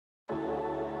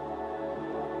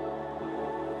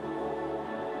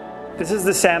This is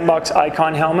the Sandbox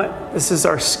Icon helmet. This is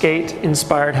our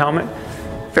skate-inspired helmet.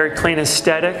 Very clean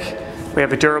aesthetic. We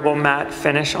have a durable matte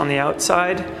finish on the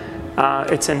outside.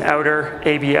 It's an outer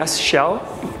ABS shell,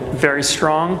 very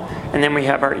strong. And then we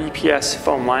have our EPS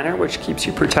foam liner, which keeps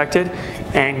you protected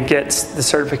and gets the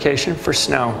certification for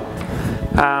snow.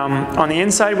 On the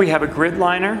inside, we have a grid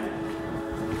liner.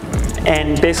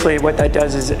 And basically what that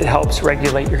does is it helps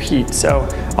regulate your heat. So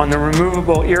on the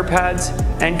removable ear pads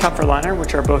and comfort liner,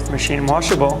 which are both machine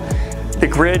washable, the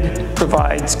grid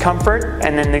provides comfort,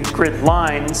 and then the grid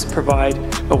lines provide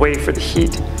a way for the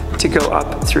heat to go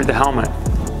up through the helmet.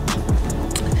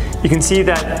 You can see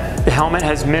that the helmet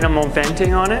has minimal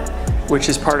venting on it, which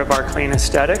is part of our clean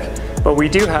aesthetic, but we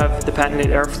do have the patented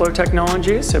airflow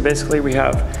technology. So basically we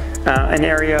have an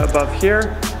area above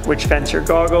here which vents your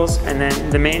goggles, and then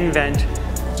the main vent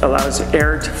allows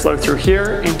air to flow through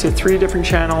here into 3 different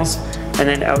channels and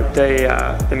then out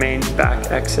the main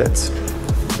back exits.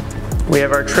 We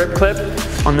have our trip clip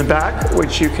on the back,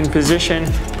 which you can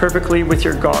position perfectly with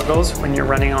your goggles when you're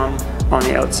running on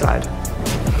the outside.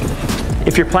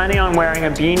 If you're planning on wearing a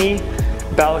beanie,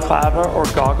 balaclava, or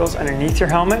goggles underneath your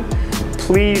helmet,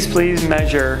 please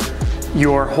measure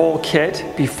your whole kit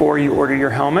before you order your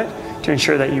helmet to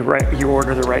ensure that you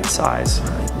order the right size.